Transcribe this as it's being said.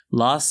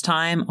Last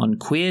time on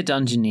Queer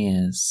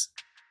Dungeoneers.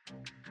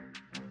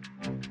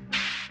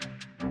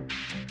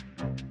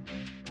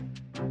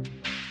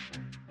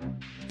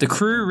 The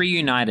crew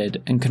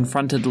reunited and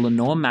confronted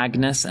Lenore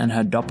Magnus and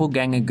her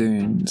doppelganger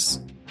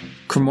goons.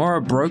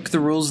 Cremora broke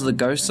the rules of the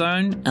Ghost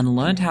Zone and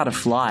learned how to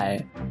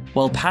fly,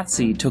 while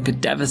Patsy took a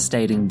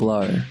devastating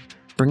blow,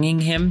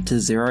 bringing him to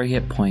 0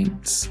 hit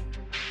points.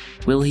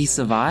 Will he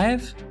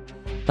survive?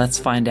 Let's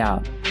find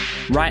out,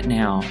 right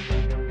now.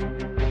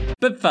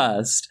 But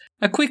first,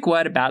 a quick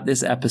word about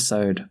this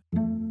episode.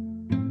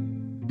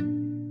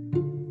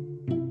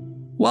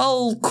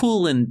 While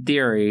cool in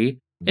theory,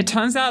 it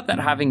turns out that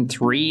having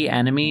 3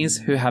 enemies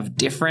who have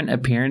different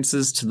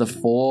appearances to the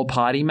 4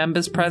 party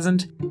members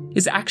present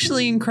is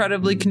actually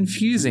incredibly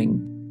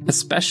confusing,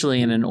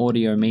 especially in an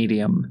audio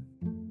medium.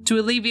 To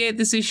alleviate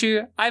this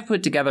issue, I've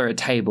put together a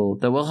table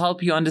that will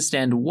help you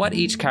understand what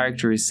each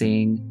character is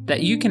seeing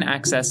that you can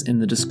access in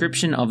the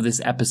description of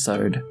this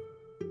episode.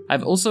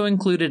 I've also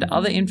included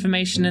other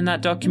information in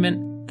that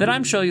document that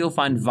I'm sure you'll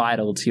find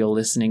vital to your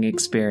listening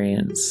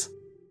experience.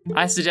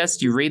 I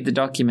suggest you read the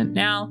document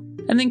now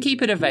and then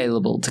keep it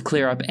available to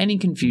clear up any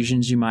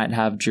confusions you might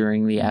have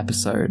during the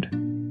episode.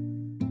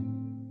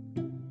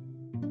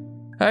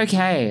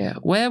 Okay,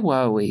 where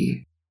were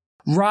we?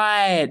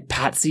 Right,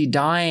 Patsy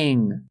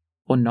dying.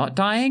 Or not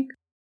dying?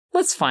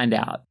 Let's find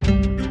out.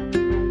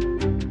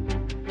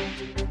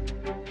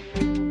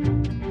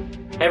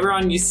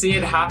 Everyone, you see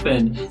it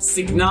happen.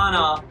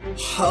 Signana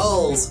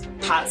hurls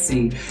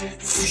Patsy,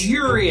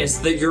 furious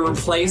that you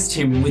replaced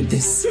him with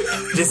this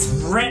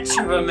wretch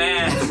of a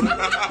man.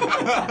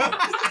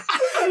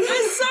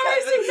 It's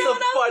the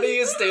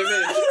funniest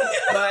image.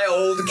 My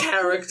old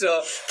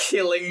character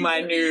killing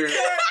my new.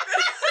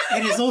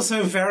 It is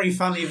also very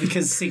funny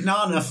because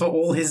Signana, for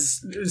all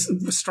his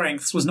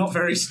strengths, was not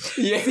very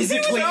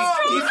physically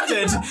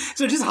gifted.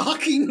 So just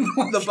hucking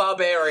The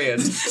barbarian.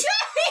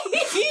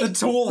 the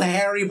tall,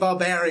 hairy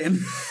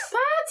barbarian.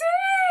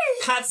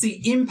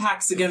 Patsy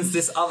impacts against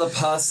this other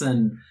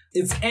person.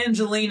 It's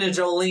Angelina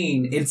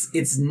Jolene.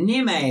 It's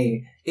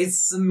Nime.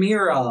 It's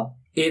Samira.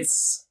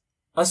 It's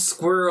a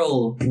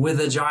squirrel with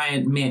a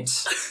giant mitt.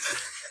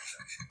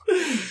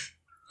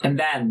 And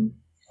then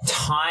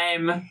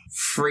time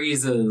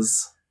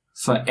freezes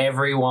for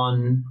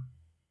everyone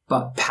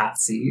but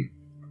Patsy.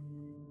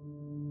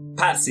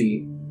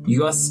 Patsy,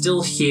 you are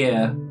still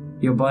here.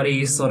 Your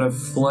body sort of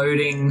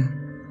floating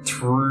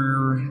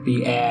through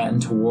the air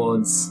and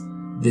towards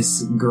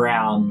this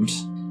ground.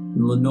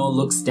 And Lenore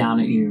looks down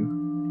at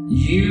you.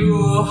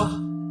 You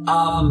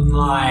are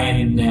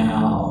mine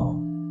now.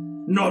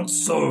 Not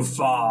so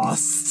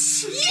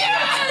fast. Yes!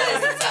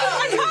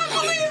 I can't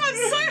believe I'm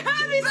so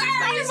happy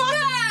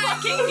that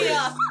fucking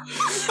here.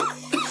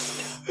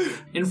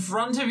 In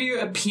front of you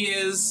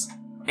appears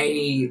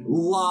a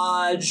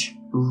large,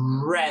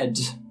 red,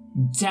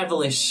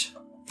 devilish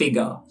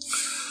figure.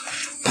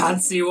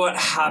 Patsy, what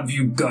have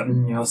you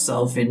gotten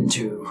yourself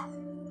into?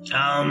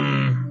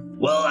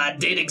 Well, I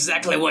did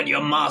exactly what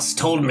your moss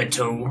told me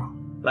to.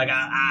 Like,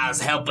 I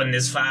was helping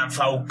these fine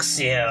folks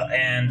here,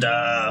 and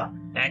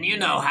you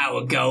know how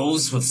it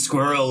goes with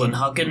squirrel and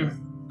hucking.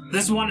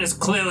 This one is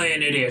clearly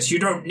an idiot. You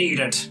don't need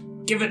it.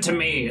 Give it to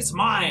me. It's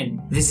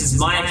mine. This is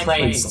my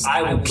place.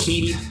 I will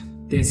keep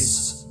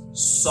this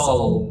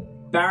soul.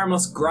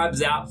 Baramos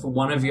grabs out for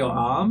one of your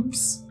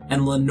arms,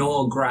 and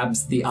Lenore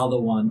grabs the other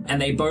one,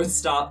 and they both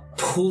start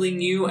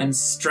pulling you and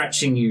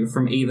stretching you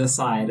from either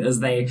side as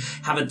they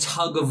have a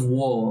tug of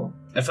war.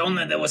 If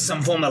only there was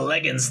some form of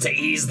leggings to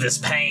ease this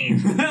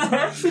pain.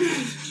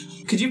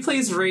 Could you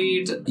please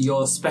read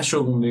your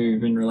special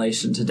move in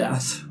relation to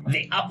death?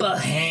 The upper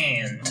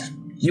hand.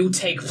 You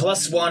take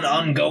 +1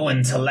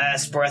 ongoing to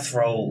last breath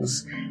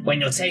rolls.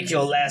 When you take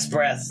your last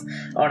breath,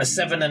 on a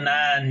 7 or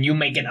 9, you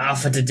make an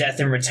offer to death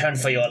in return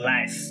for your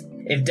life.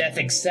 If death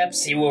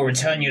accepts, he will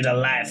return you to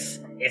life.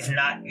 If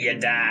not, you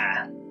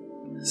die.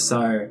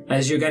 So,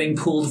 as you're getting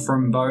pulled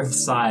from both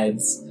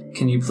sides,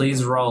 can you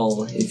please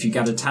roll? If you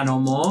get a 10 or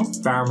more,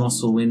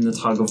 Baramos will win the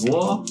tug of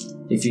war.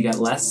 If you get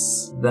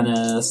less than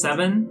a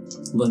 7,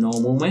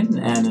 Lenore will win,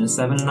 and a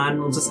 7 and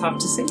 9 we'll just have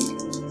to see.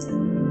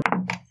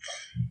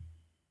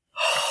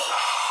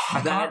 I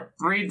can't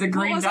read the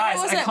green dice.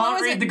 I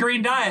can't read the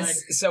green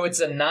dice. So it's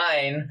a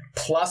 9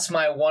 plus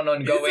my 1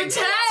 ongoing It's a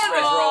to 10! last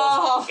breath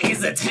rolls.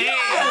 He's a 10!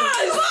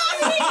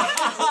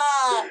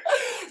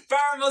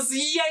 Baramos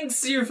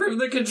yanks you from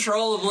the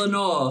control of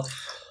Lenore.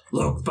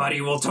 Look,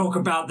 buddy, we'll talk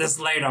about this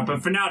later,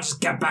 but for now,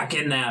 just get back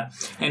in there.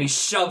 And he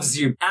shoves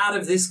you out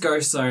of this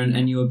ghost zone,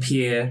 and you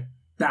appear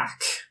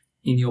back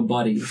in your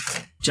body,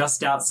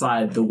 just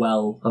outside the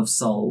Well of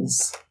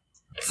Souls.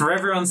 For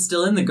everyone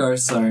still in the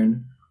ghost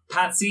zone,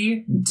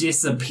 Patsy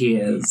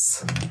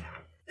disappears.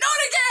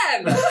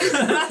 Not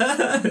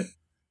again!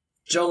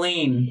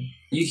 Jolene,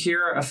 you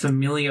hear a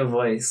familiar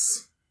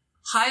voice.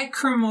 Hi,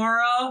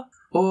 Cremora.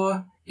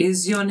 Or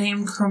is your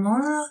name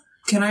Cremora?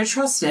 Can I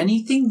trust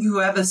anything you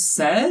ever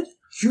said?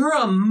 You're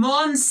a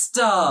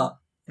monster!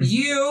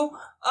 You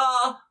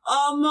are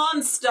a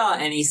monster!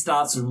 And he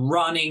starts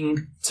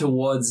running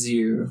towards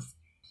you.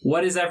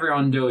 What is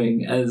everyone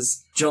doing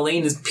as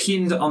Jolene is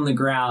pinned on the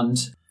ground?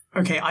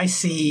 Okay, I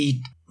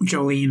see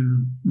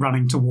Jolene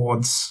running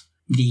towards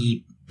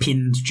the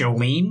pinned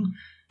Jolene,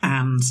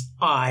 and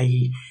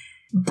I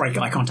break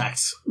eye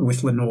contact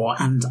with Lenore,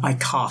 and I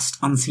cast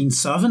Unseen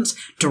Servant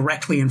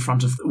directly in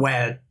front of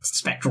where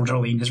Spectral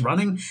Jolene is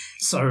running,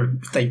 so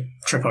they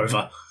trip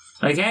over.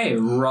 Okay,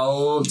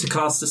 roll to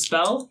cast a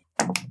spell.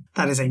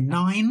 That is a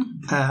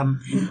 9.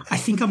 I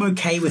think I'm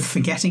okay with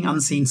forgetting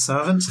Unseen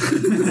Servant for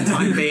the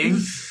time being.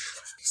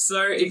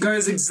 So it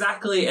goes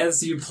exactly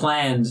as you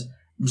planned.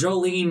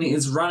 Jolene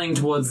is running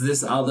towards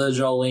this other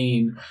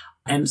Jolene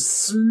and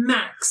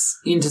smacks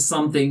into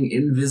something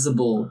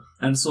invisible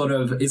and sort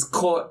of is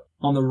caught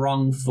on the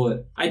wrong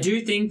foot. I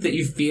do think that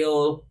you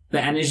feel the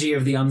energy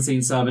of the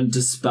Unseen Servant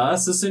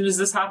disperse as soon as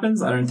this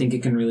happens. I don't think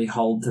it can really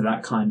hold to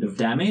that kind of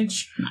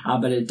damage,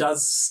 but it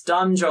does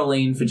stun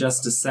Jolene for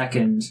just a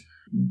second.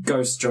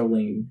 Ghost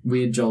Jolene.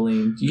 Weird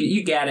Jolene.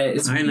 You get it.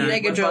 It's I know. weird.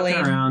 Mega We're fucking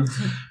Jolene. around.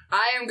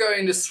 I am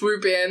going to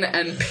swoop in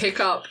and pick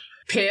up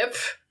Pip,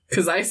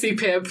 because I see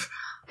Pip,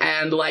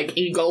 and, like,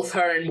 engulf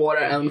her in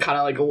water and kind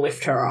of, like,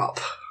 lift her up.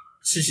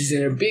 So she's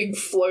in a big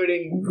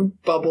floating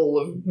bubble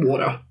of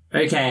water.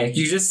 Okay,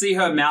 you just see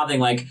her mouthing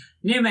like,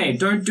 Nime,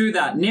 don't do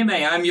that. Nime,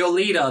 I'm your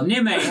leader.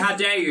 Nime, how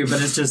dare you?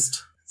 But it's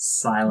just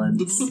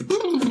silence.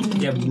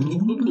 Yeah.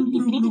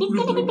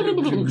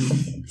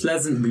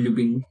 Pleasant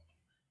blooping.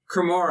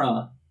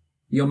 Cremora,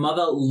 your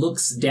mother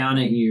looks down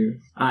at you,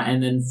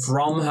 and then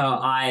from her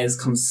eyes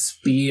come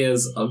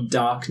spears of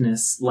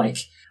darkness, like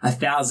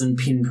 1,000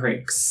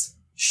 pinpricks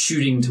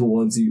shooting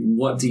towards you.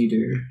 What do you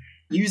do?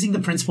 Using the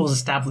principles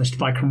established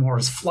by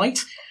Cremora's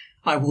flight,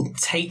 I will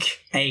take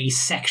a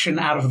section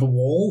out of the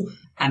wall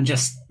and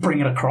just bring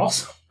it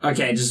across.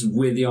 Okay, just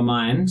with your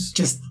mind.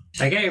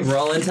 Okay,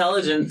 roll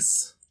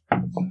intelligence.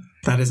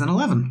 That is an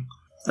 11.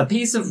 A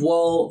piece of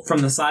wall from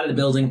the side of the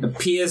building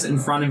appears in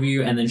front of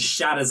you and then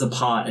shatters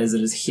apart as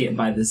it is hit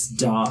by this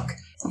dark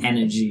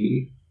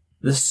energy.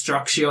 The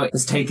structure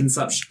has taken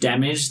such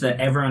damage that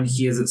everyone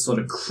hears it sort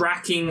of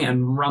cracking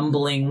and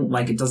rumbling,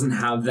 like it doesn't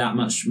have that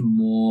much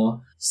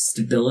more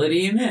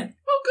stability in it.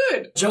 Oh,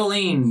 good.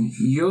 Jolene,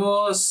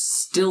 you're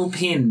still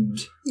pinned.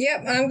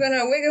 Yep, I'm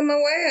gonna wiggle my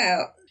way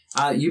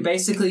out. You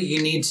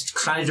need to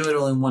kind of do it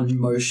all in one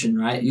motion,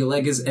 right? Your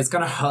leg it's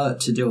going to hurt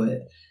to do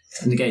it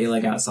and to get your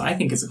leg out. So I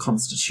think it's a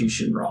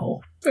constitution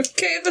roll.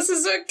 Okay, this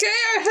is okay.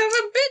 I have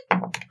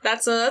a bit.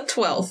 That's a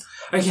 12.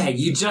 Okay,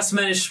 you just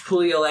managed to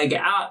pull your leg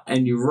out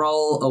and you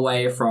roll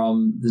away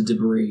from the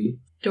debris.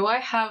 Do I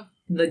have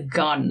the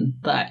gun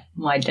that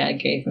my dad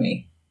gave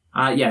me?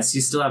 Yes,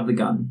 you still have the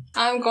gun.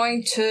 I'm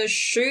going to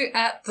shoot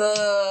at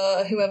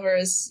the whoever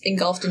is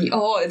engulfed in you.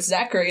 Oh, it's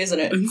Zachary, isn't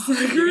it? You're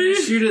gonna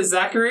shoot at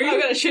Zachary? I'm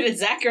gonna shoot at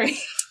Zachary.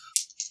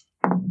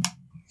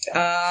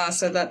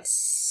 So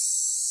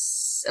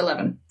that's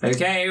 11.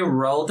 Okay,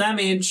 roll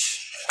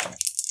damage.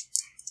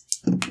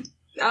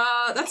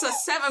 That's a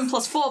 7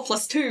 plus 4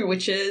 plus 2,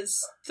 which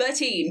is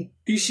 13.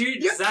 You shoot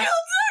You killed Zachary!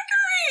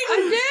 I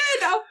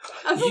did!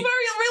 I feel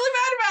really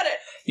mad about it.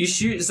 You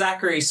shoot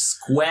Zachary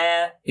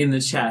square in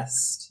the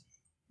chest.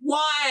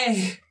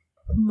 Why?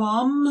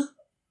 Mum?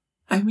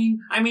 I mean,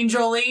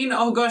 Jolene?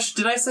 Oh gosh,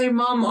 did I say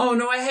mum? Oh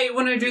no, I hate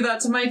when I do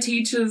that to my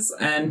teachers.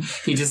 And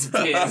he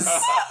disappears.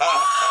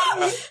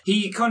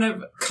 He kind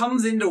of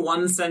comes into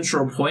one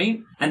central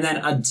point, and then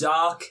a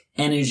dark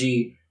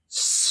energy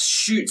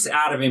shoots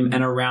out of him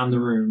and around the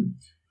room.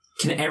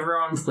 Can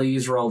everyone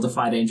please roll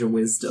Defy Danger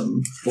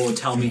Wisdom, or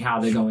tell me how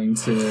they're going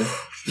to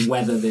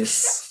weather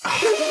this?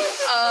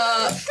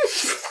 Oh,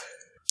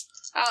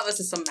 this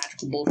is some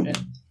magical bullshit.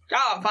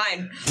 Oh, I'm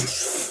fine.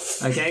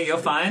 Okay, you're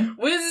fine.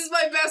 Wiz is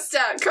my best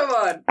stat. Come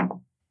on.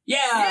 Yeah!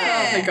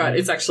 Oh my god,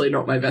 it's actually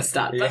not my best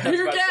stat, but who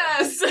Yeah.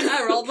 cares?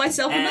 I rolled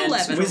myself an And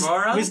 11.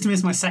 Cremora? Wisdom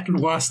is my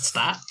second worst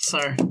stat,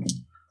 so...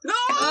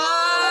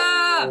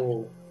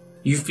 No!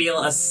 You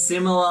feel a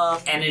similar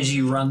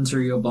energy run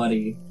through your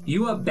body.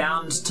 You are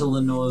bound to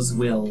Lenore's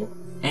will.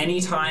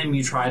 Anytime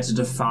you try to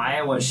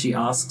defy what she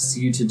asks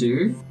you to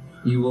do,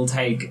 you will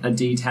take a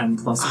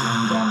d10 plus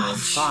 1 damage.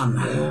 Fun.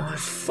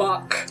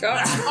 Fuck.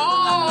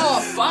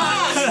 Oh,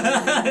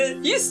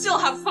 fuck! You still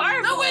have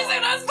fireball. The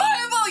wizard has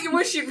fireball! You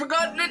wish you'd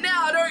forgotten it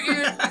now, don't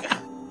you?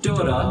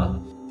 Daughter,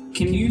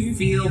 can you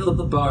feel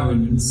the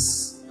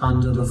bones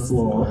under the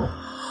floor?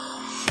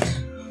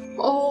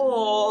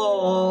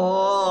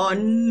 Oh,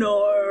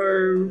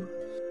 no.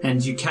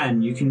 And you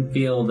can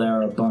feel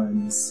there are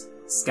bones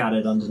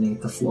scattered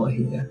underneath the floor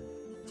here.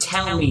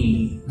 Tell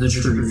me the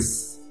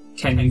truth.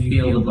 Can you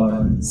feel the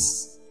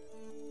bones?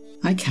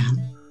 I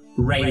can.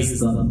 Raise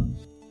them.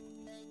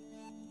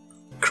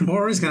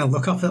 Cremora is going to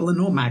look up at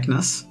Lenore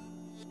Magnus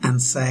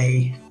and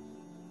say,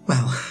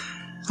 well,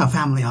 our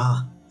family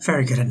are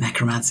very good at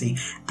necromancy,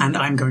 and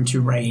I'm going to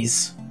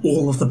raise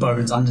all of the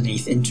bones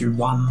underneath into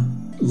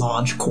one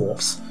large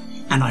corpse,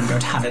 and I'm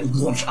going to have it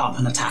launch up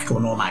and attack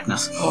Lenore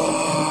Magnus.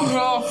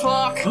 Oh,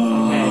 fuck.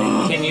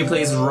 Okay, can you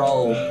please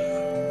roll?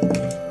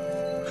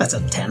 That's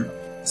a 10.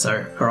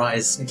 So her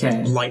eyes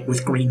Okay. light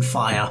with green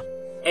fire.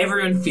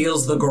 everyone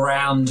feels the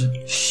ground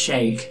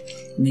shake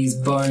and these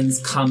bones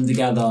come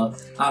together.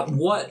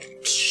 What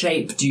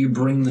shape do you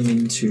bring them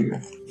into?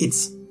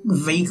 It's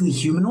vaguely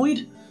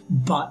humanoid,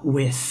 but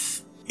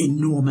with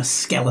enormous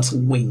skeletal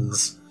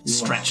wings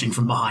stretching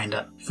from behind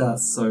it.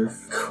 That's so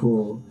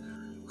cool.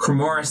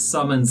 Cremora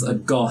summons a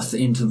goth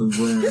into the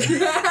room.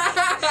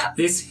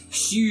 This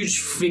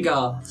huge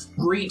figure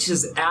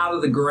reaches out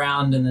of the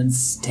ground and then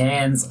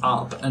stands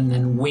up, and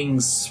then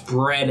wings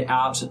spread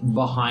out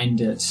behind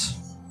it.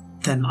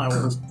 Then I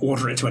will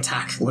order it to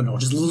attack Lenore.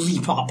 Just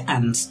leap up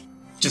and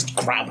just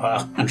grab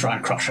her and try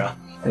and crush her.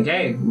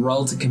 Okay,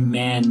 roll to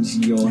command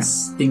your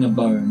stinger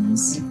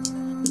bones.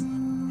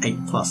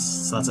 8+,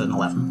 so that's an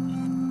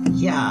 11.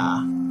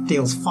 Yeah.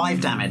 Deals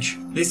 5 damage.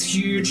 This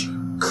huge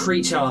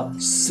creature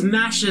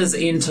smashes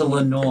into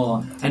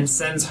Lenore and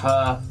sends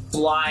her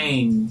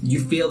flying. You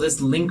feel this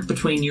link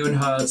between you and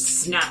her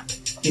snap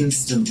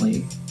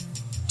instantly.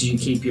 Do you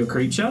keep your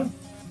creature?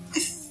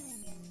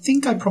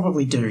 Think I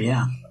probably do,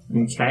 yeah.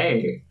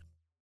 Okay.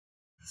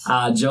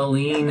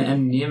 Jolene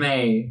and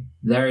Nime,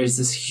 there is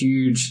this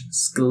huge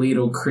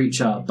skeletal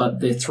creature, but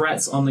the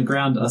threats on the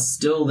ground are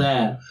still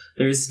there.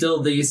 There is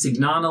still the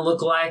Signana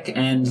lookalike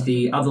and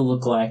the other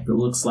lookalike that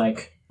looks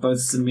like both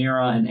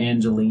Samira and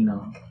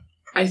Angelina.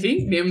 I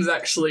think Nim's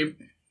actually...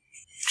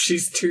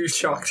 She's too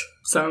shocked,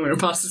 so I'm going to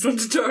pass this on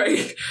to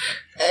Tori.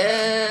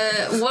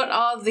 What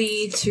are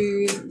the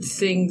two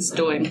things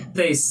doing?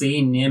 They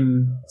see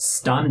Nim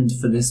stunned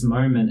for this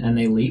moment and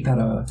they leap at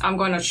her. I'm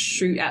going to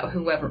shoot at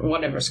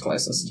whatever's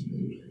closest.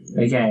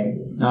 Okay,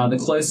 the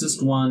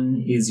closest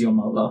one is your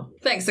mother.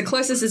 Thanks, the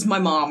closest is my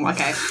mom,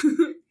 okay.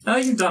 Oh,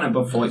 you've done it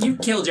before.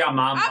 You've killed your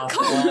mom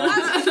before.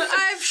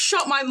 I've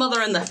shot my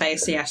mother in the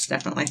face, yes,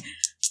 definitely.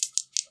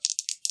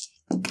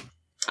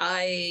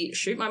 I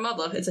shoot my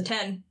mother, it's a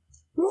 10.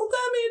 Roll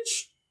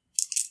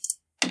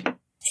damage.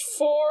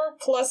 4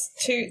 +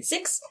 2,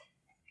 6.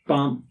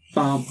 Bump,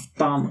 bump,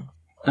 bump.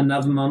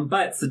 Another mum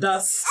bites the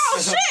dust. Oh,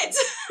 shit!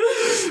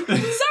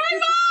 Sorry,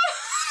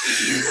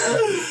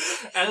 Mom!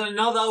 And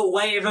another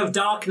wave of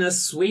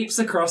darkness sweeps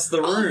across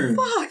the room.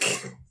 Oh,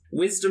 fuck.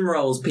 Wisdom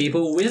rolls,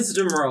 people.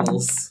 Wisdom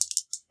rolls.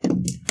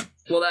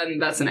 Well, then,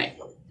 that's an 8.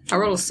 I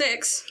rolled a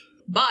 6,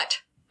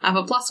 but I have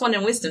a +1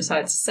 in wisdom, so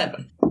it's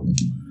 7.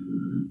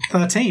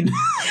 13.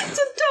 It's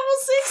a double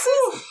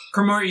 6s!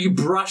 Cremora, you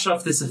brush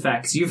off this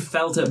effect. You've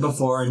felt it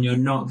before and you're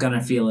not going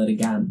to feel it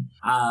again.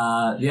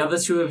 The other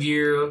two of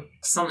you,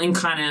 something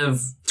kind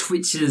of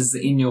twitches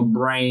in your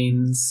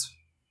brains.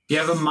 You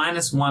have a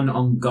 -1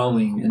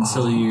 ongoing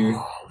until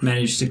you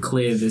manage to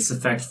clear this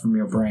effect from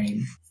your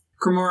brain.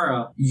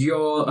 Cremora,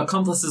 your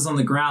accomplices on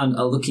the ground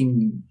are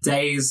looking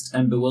dazed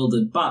and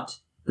bewildered, but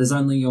there's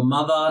only your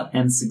mother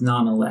and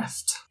Signana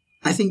left.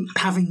 I think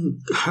having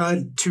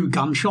heard 2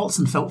 gunshots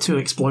and felt 2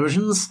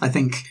 explosions, I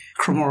think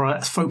Cremora,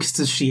 as focused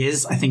as she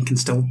is, I think can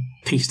still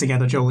piece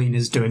together Jolene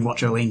is doing what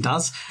Jolene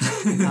does.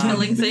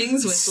 Killing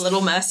things with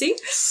little mercy.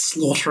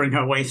 Slaughtering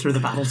her way through the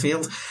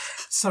battlefield.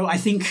 So I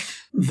think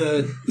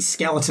the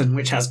skeleton,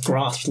 which has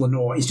grasped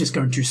Lenore, is just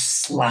going to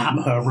slam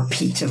her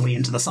repeatedly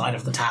into the side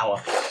of the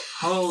tower.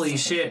 Holy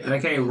shit.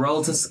 Okay,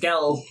 roll to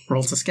scale.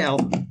 Roll to scale.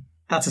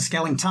 That's a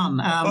scaling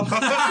ton.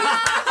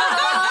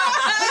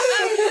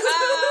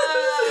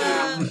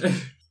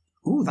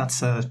 Ooh,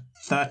 that's a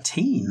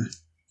 13.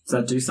 Does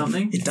that do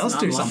something? It does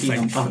It's do unlucky.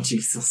 something. Oh,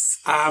 Jesus.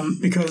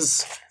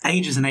 Because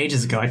ages and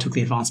ages ago, I took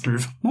the advanced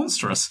move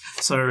Monstrous.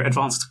 So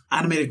advanced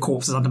animated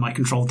corpses under my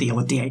control deal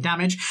a d8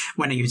 damage.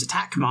 When I use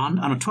attack command,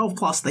 on a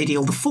 12+, they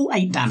deal the full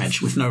 8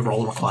 damage with no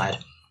roll required.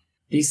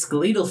 The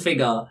skeletal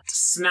figure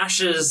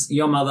smashes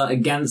your mother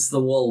against the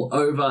wall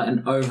over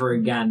and over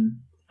again.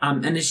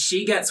 And as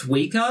she gets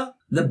weaker,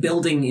 the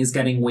building is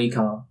getting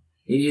weaker.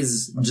 It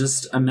is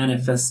just a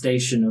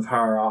manifestation of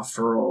her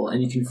after all,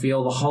 and you can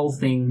feel the whole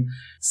thing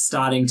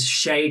starting to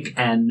shake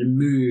and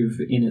move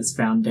in its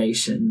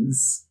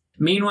foundations.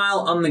 Meanwhile,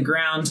 on the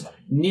ground,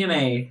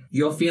 Nime,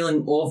 you're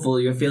feeling awful.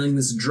 You're feeling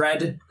this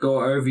dread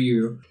go over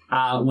you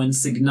when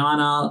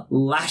Signana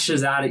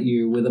lashes out at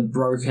you with a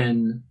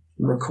broken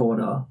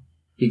recorder.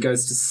 He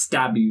goes to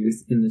stab you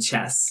in the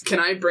chest. Can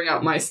I bring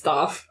out my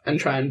staff and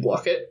try and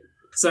block it?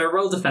 So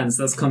roll defense,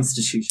 that's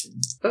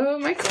Constitution.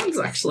 My con's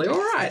actually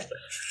alright.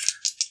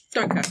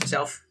 Don't cut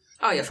yourself.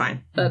 Oh, you're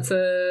fine. That's a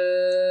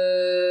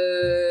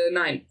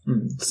 9.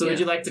 So would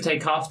you like to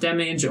take half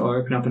damage or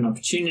open up an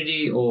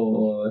opportunity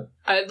or...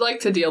 I'd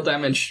like to deal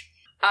damage.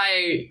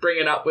 I bring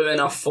it up with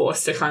enough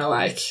force to kind of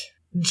like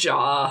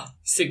jar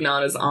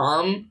Signana's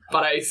arm,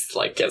 but I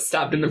like get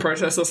stabbed in the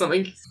process or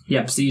something.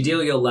 Yep, so you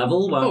deal your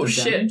level worth Oh, of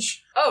shit.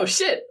 damage. Oh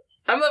shit!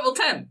 I'm level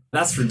 10!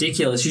 That's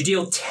ridiculous. You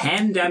deal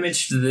 10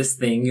 damage to this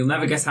thing. You'll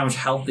never guess how much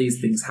health these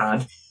things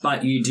had.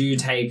 But you do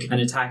take an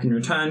attack in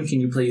return.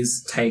 Can you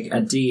please take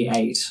a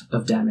d8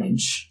 of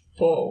damage?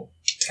 Oh.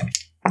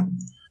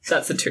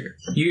 That's a 2.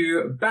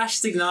 You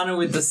bash Signana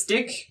with the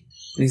stick.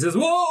 And he says,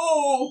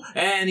 whoa!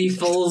 And he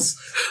falls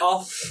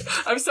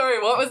off. I'm sorry,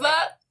 what was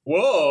that?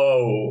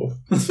 Whoa!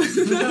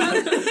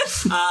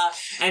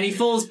 And he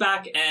falls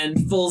back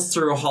and falls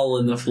through a hole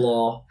in the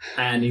floor.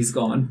 And he's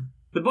gone.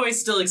 The boy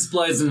still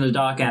explodes into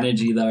dark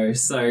energy, though,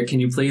 so can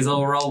you please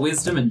all roll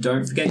wisdom and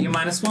don't forget your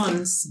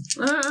 -1s?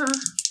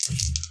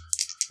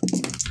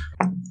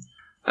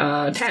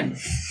 10.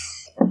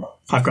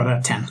 I've got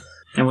a 10.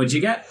 And what'd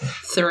you get?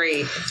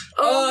 3.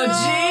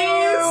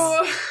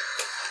 Oh,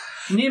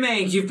 jeez!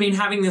 Nime, you've been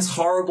having this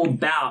horrible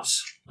bout,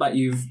 but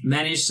you've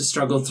managed to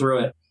struggle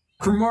through it.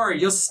 Cremora,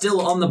 you're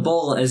still on the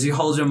ball as you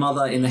hold your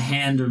mother in the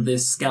hand of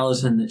this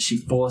skeleton that she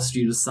forced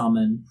you to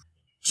summon.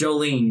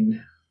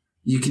 Jolene,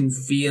 you can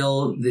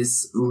feel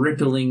this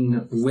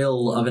rippling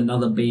will of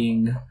another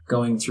being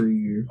going through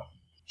you.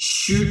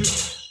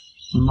 Shoot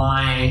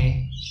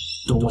my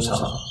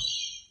daughter,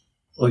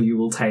 or you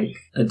will take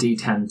a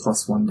d10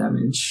 plus 1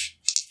 damage.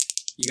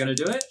 You gonna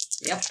do it?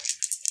 Yep.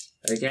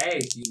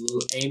 Okay, you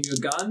will aim your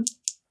gun,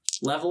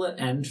 level it,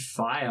 and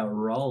fire.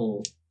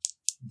 Roll.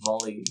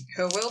 Volley.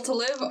 Her will to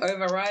live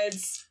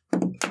overrides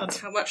that's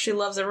how much she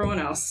loves everyone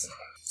else.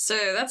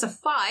 So that's a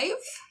 5,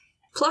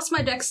 plus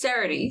my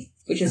dexterity,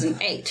 which is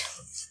an 8.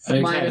 Okay.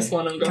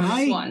 -1 and Can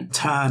I One.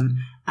 turn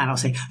and I'll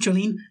say,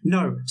 Jolene,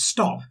 no,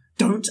 stop.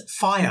 Don't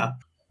fire.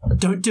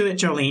 Don't do it,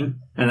 Jolene.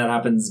 And that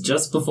happens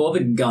just before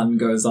the gun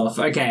goes off.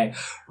 Okay,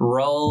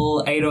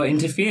 roll 8 or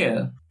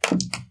interfere.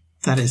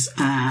 That is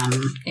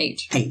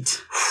 8.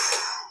 8.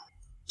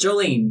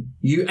 Jolene,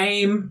 you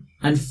aim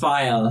and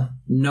fire,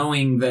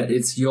 knowing that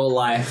it's your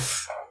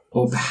life,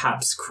 or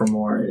perhaps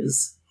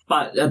Cremora's.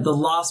 But at the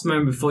last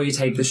moment before you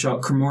take the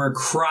shot, Cremora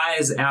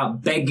cries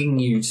out, begging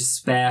you to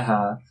spare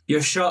her.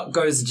 Your shot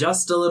goes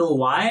just a little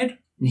wide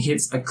and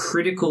hits a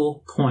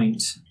critical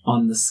point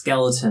on the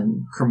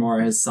skeleton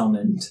Cremora has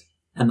summoned,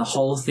 and the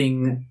whole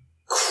thing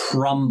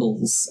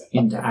crumbles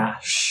into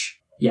ash.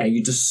 Yeah,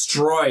 you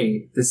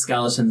destroy the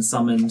skeleton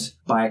summoned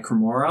by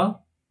Cremora.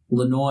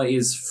 Lenore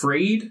is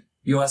freed.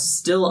 You are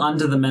still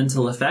under the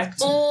mental effect.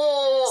 Sorry,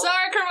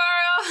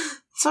 Cremora!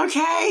 It's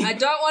okay. I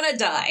don't want to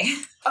die.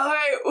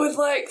 I would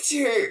like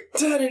to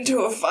turn into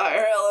a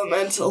fire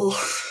elemental.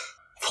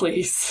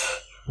 Please.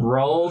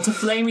 Roll to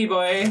Flamey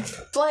Boy.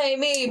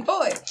 Flamey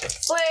boy!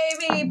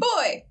 Flamey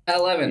boy!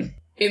 11.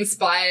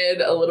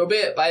 Inspired a little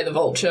bit by the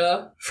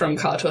vulture from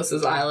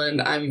Kartos'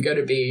 island, I'm going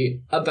to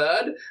be a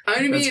bird. I'm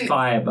going to be That's an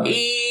Firebird.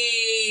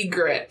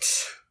 egret.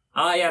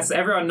 Ah, yes,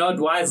 everyone nod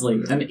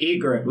wisely. An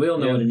egret. We all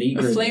know what an A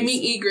egret flamey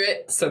is.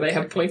 egret, so they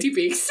have pointy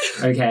beaks.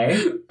 Okay.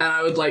 And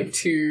I would like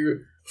to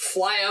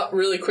fly up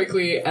really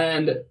quickly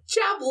and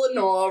jab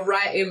Lenore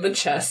right in the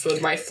chest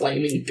with my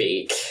flaming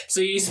beak.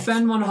 So you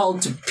spend one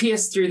hold to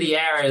pierce through the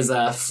air as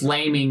a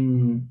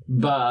flaming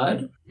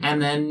bird, and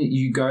then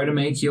you go to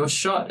make your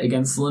shot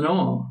against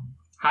Lenore.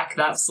 Hack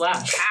that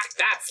slash. Hack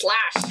that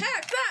slash!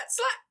 Hack that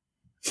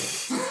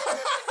slap!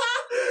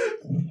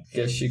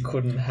 Guess you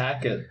couldn't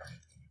hack it.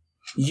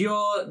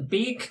 Your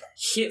beak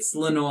hits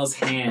Lenore's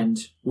hand,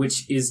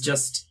 which is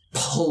just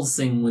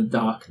pulsing with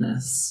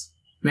darkness.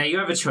 Now you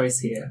have a choice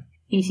here.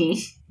 Mm-hmm.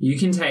 You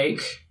can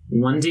take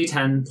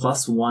 1d10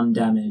 plus 1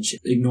 damage,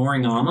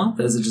 ignoring armor,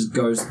 as it just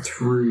goes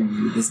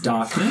through this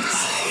darkness.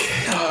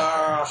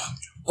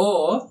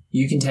 Or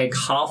you can take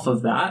half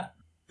of that,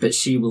 but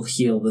she will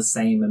heal the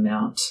same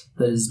amount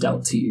that is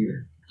dealt to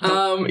you.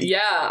 Yeah,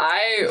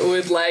 I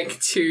would like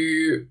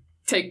to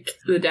take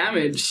the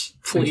damage,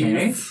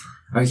 please.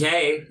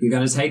 Okay, you're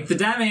gonna take the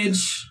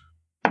damage.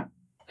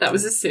 That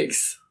was a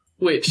 6,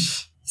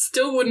 which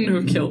still wouldn't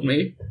have killed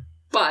me,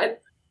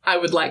 but I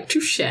would like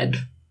to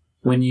shed.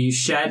 When you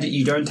shed,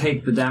 you don't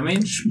take the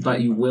damage,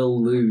 but you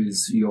will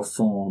lose your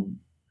form.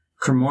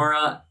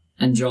 Cremora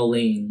and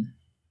Jolene.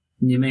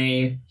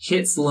 Nime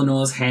hits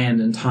Lenore's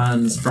hand and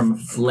turns from a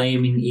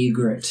flaming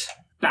egret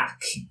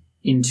back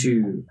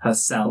into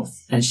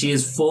herself, and she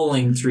is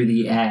falling through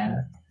the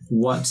air.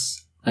 What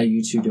are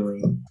you two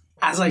doing?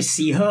 As I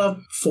see her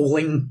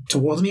falling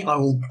towards me, I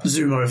will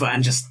zoom over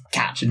and just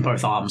catch in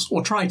both arms.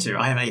 Or try to.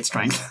 I have 8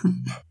 strength.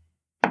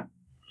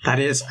 That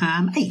is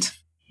an 8.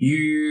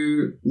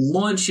 You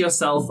launch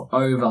yourself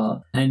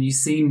over, and you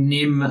see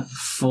Nim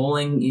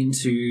falling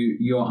into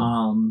your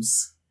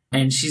arms,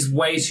 and she's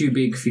way too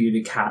big for you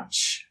to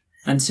catch,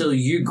 until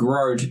you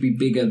grow to be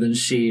bigger than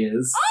she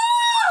is.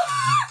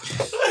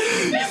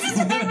 This is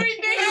everything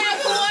I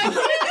have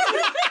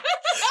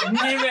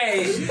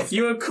wanted! Nime,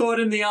 you are caught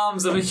in the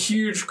arms of a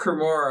huge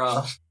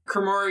Cremora.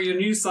 Cremora, your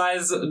new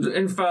size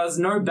infers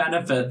no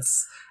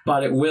benefits,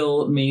 but it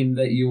will mean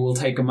that you will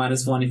take a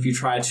 -1 if you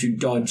try to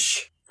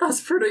dodge. That's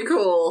pretty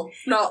cool,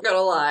 not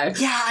gonna lie.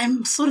 Yeah,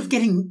 I'm sort of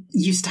getting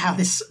used to how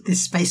this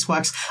space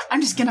works. I'm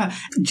just gonna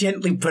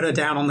gently put her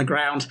down on the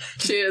ground.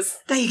 Cheers.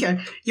 There you go.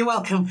 You're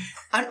welcome.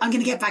 I'm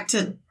gonna get back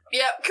to...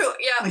 Yep, cool,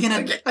 yeah. We're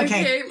gonna-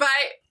 okay. Okay,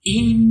 bye.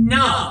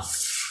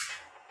 Enough!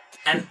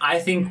 And I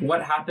think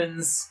what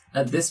happens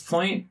at this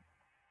point,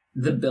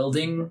 the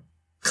building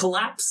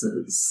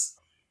collapses.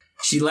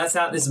 She lets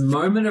out this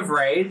moment of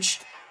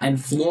rage,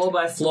 and floor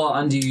by floor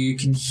under you, you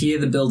can hear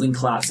the building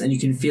collapse, and you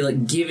can feel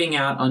it giving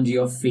out under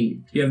your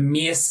feet. You have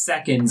mere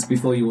seconds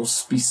before you will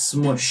be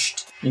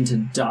smushed into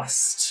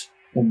dust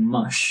or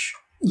mush.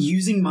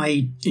 Using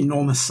my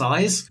enormous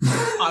size,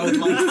 I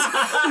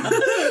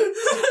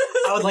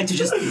I would like to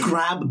just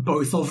grab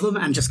both of them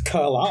and just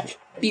curl up.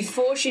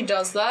 Before she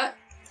does that,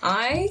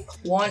 I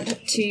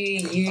want to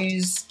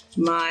use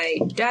my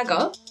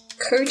dagger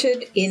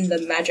coated in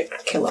the magic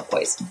killer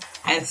poison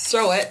and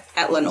throw it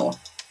at Lenore.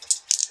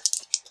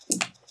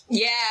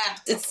 Yeah,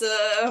 it's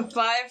a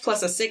 5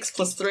 plus a 6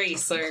 plus 3,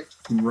 so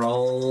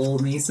Roll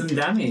me some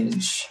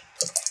damage.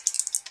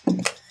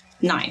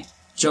 9.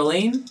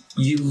 Jolene,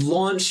 you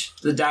launch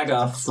the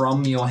dagger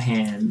from your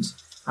hand,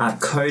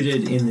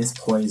 coated in this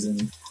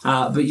poison,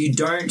 but you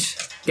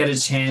don't get a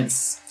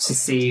chance to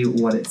see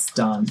what it's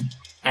done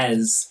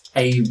as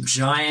a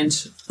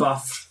giant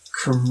buff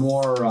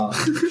Cremora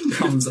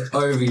comes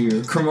over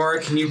you.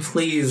 Cremora, can you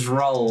please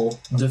roll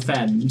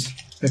defend?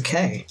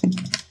 Okay.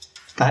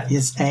 That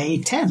is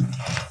a 10.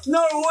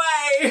 No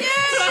way!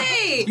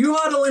 Yay! You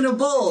huddle in a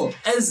ball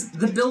as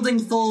the building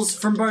falls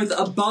from both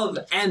above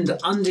and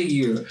under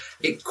you.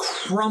 It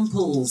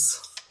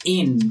crumples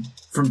in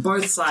from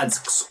both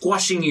sides,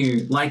 squashing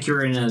you like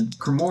you're in a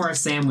Cremora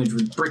sandwich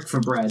with brick for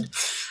bread.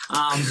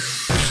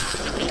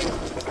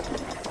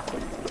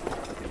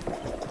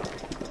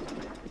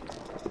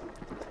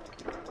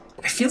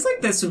 It feels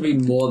like this would be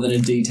more than a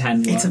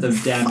D10 worth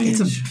of damage.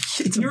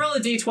 You roll a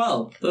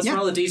D12. Let's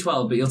roll a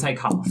D12, but you'll take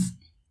half.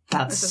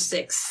 That's a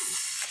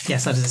 6.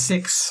 Yes, that is a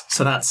 6.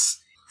 So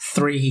that's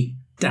 3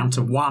 down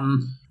to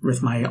 1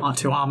 with my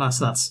 2 armor,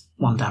 so that's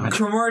 1 damage.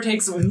 Cremora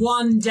takes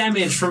 1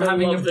 damage from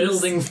having a love this.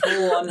 building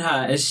fall on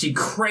her as she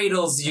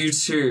cradles you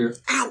two.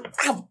 Ow,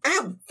 ow,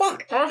 ow,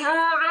 fuck!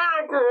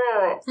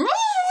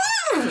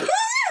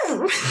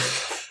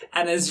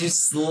 And as you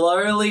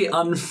slowly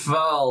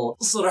unfurl,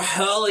 sort of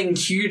hurling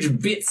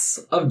huge bits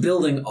of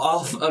building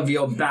off of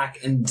your back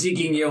and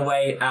digging your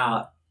way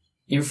out.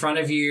 In front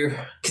of you,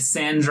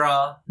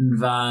 Cassandra,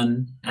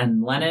 Vern,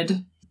 and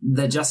Leonard.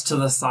 They're just to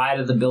the side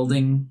of the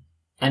building,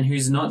 and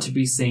who's not to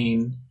be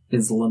seen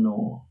is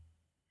Lenore.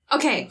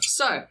 Okay,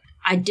 so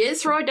I did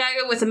throw a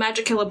dagger with a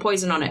magic killer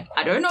poison on it.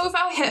 I don't know if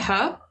I'll hit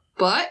her,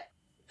 but...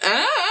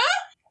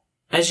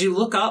 As you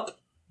look up,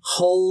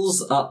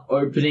 holes are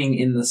opening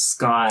in the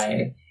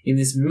sky. In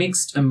this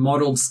mixed and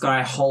mottled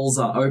sky, holes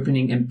are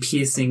opening and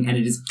piercing, and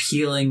it is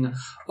peeling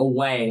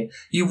away.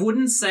 You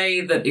wouldn't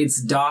say that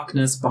it's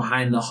darkness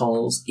behind the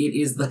holes. It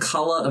is the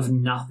color of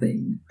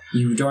nothing.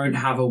 You don't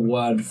have a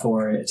word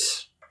for it.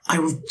 I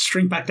will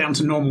shrink back down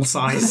to normal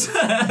size.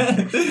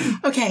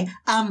 Okay,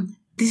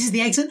 this is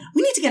the exit.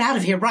 We need to get out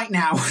of here right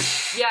now.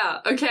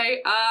 Yeah,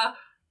 okay,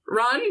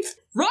 run.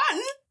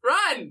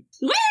 Run!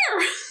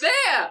 Where?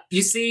 There!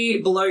 You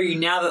see below you,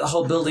 now that the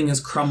whole building has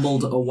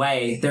crumbled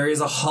away, there is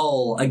a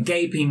hole, a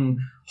gaping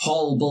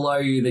hole below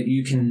you that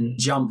you can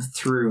jump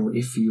through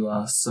if you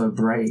are so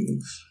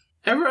brave.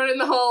 Everyone in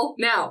the hole,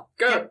 now,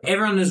 go.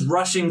 Everyone is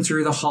rushing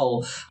through the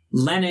hole.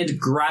 Leonard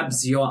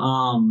grabs your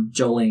arm,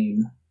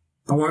 Jolene.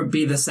 I won't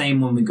be the same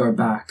when we go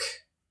back.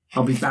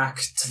 I'll be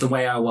back to the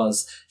way I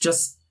was.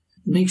 Just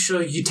make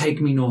sure you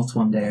take me north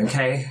one day,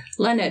 okay?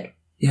 Leonard,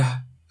 Yeah.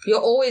 you're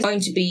always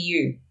going to be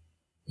you.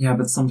 Yeah,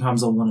 but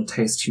sometimes I'll want to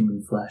taste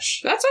human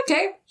flesh. That's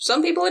okay.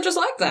 Some people are just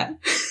like that.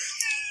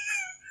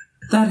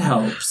 That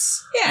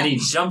helps. Yeah. And he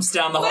jumps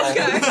down the Let's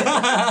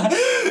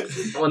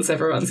hole. Once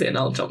everyone's in,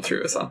 I'll jump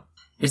through as well.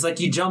 It's like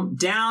you jump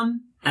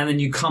down and then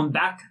you come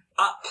back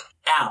up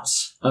out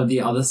of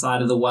the other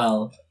side of the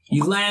well.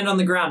 You land on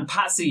the ground.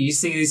 Patsy, you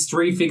see these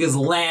 3 figures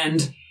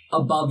land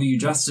above you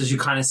just as you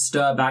kind of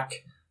stir back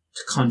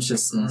to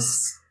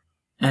consciousness.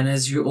 And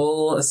as you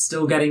all are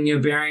still getting your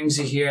bearings,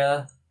 you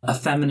hear a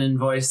feminine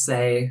voice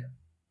say,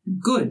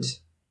 "Good.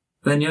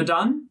 Then you're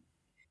done?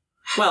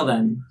 Well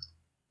then."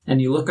 And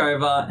you look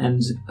over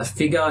and a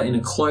figure in a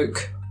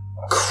cloak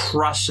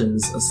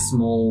crushes a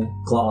small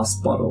glass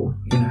bottle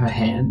in her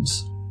hand.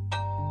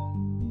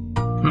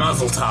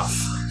 Mazel tov.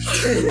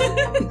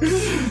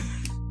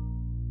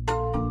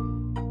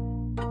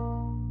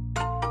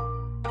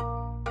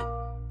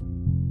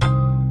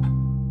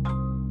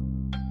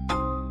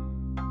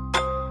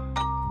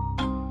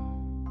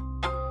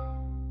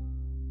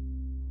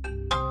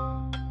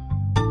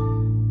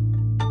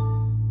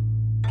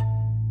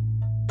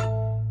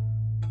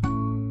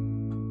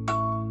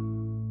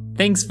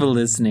 Thanks for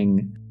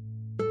listening.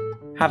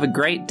 Have a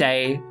great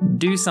day,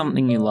 do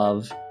something you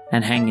love,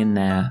 and hang in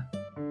there.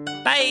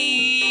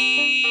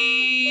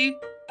 Bye!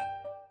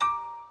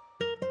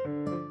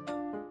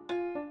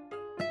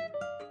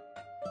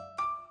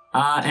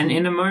 And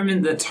in a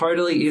moment that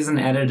totally isn't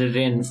edited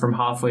in from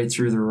halfway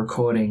through the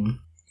recording,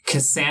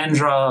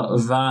 Cassandra,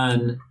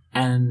 Vern,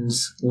 and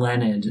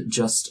Leonard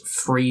just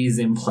freeze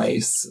in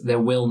place, their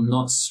will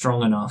not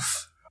strong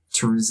enough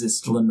to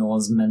resist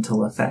Lenore's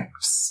mental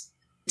effects.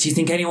 Do you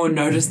think anyone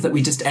noticed that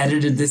we just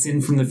edited this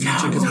in from the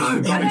future because we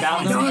forgot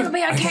about them? It'll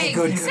be okay.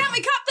 Good.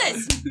 Sammy, cut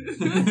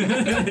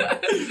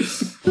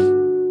this!